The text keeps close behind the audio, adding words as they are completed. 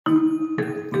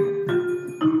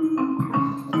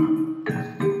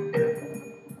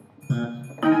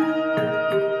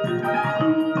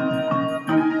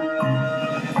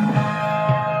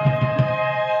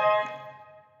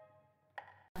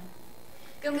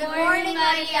Good morning,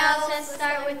 Mighty Owls. Let's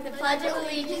start with the Pledge of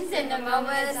Allegiance and the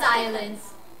moment of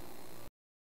silence.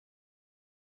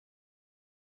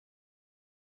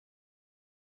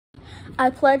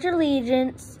 I pledge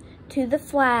allegiance to the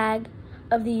flag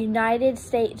of the United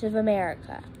States of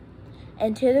America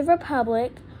and to the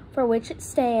republic for which it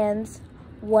stands,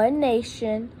 one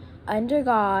nation, under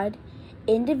God,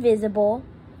 indivisible,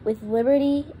 with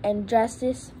liberty and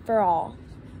justice for all.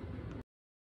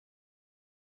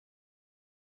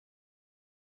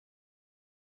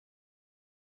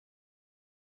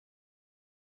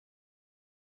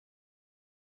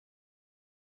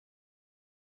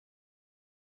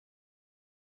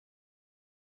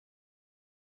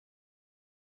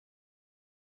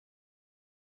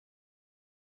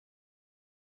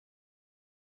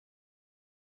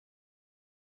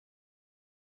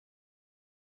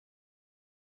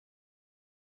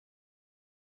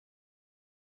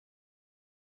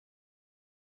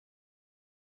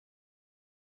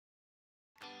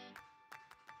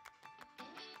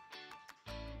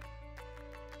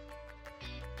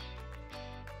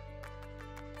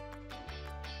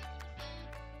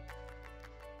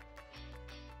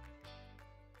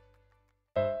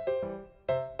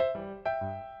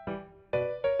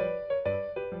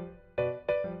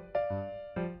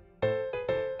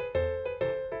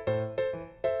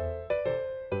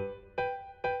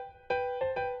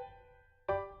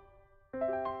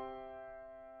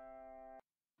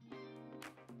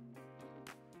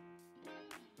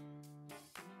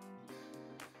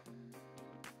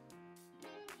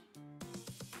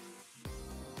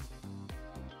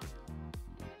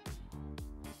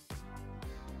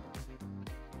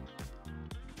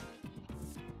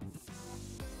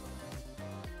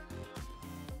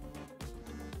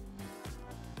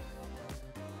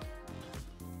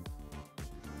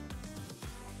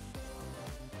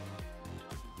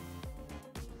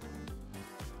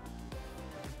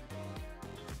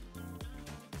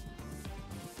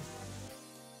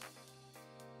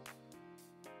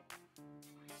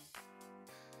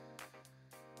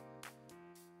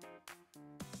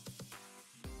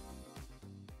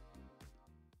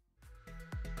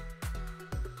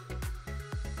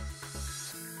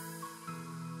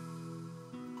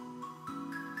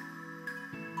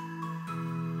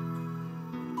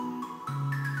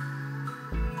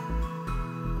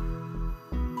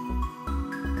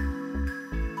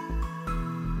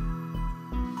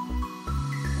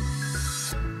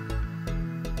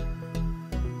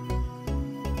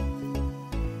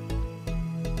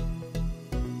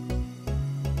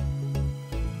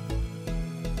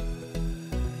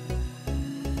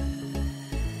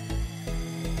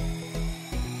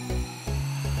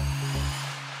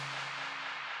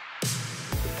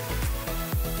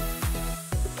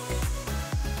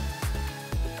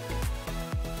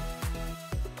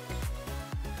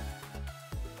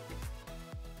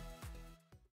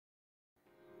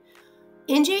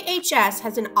 NJHS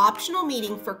has an optional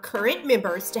meeting for current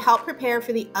members to help prepare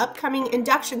for the upcoming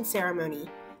induction ceremony.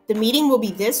 The meeting will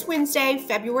be this Wednesday,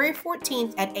 February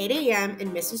 14th at 8 a.m.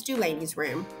 in Mrs. Dulaney's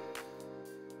room.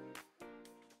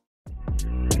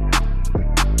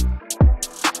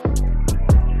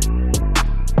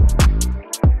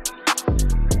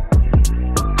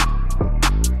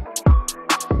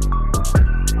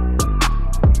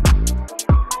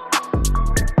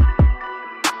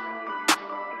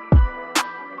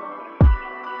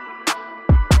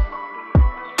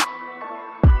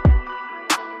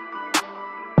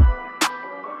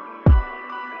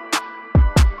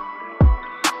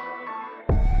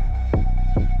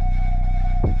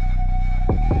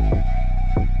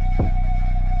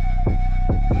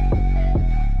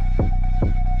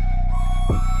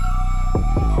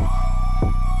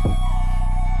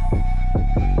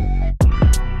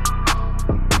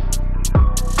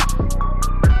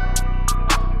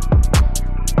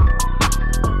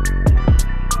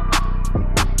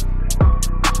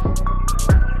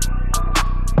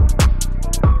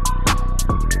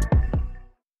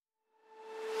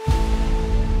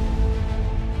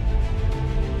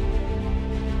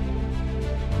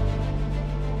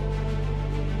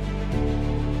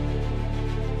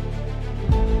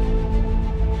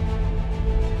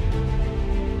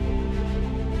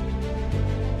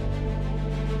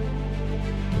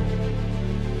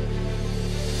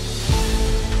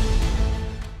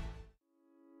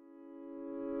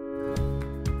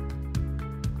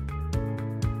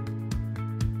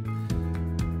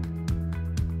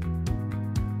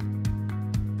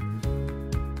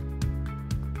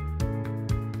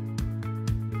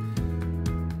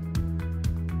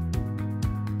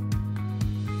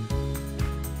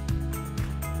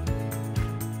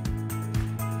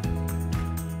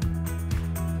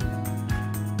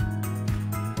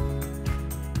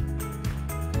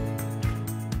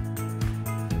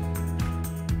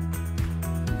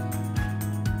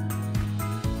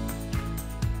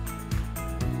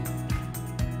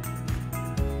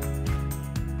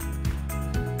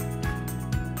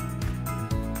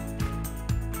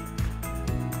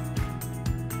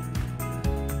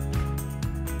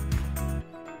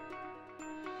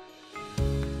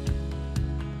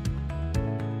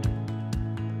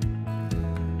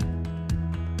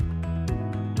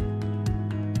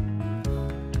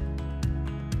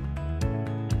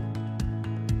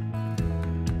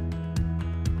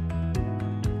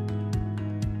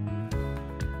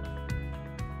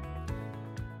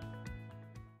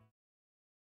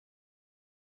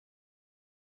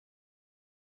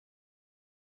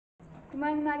 Good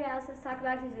morning, Maggie. Let's talk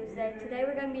about Jesus today. Today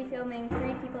we're going to be filming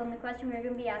 3 people, and the question we're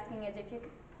going to be asking is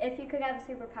if you could have a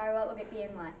superpower, what would it be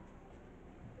and why?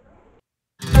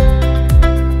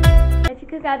 If you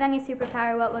could have any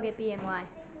superpower, what would it be and why?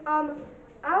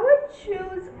 I would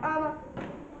choose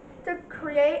to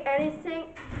create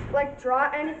anything, like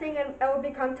draw anything, and it would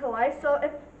become to life. So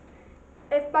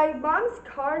if my mom's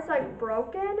car is like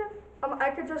broken, I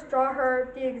could just draw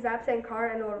her the exact same car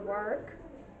and it would work.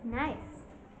 Nice.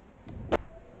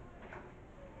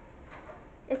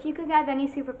 If you could have any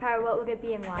superpower, what would it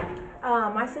be and why?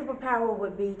 My superpower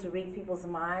would be to read people's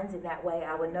minds, and that way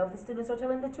I would know if the students are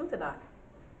telling the truth or not.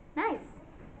 Nice.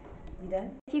 You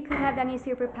done? If you could have any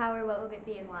superpower, what would it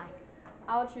be and why?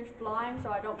 I would choose flying so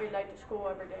I don't be late to school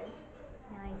every day.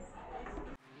 Nice.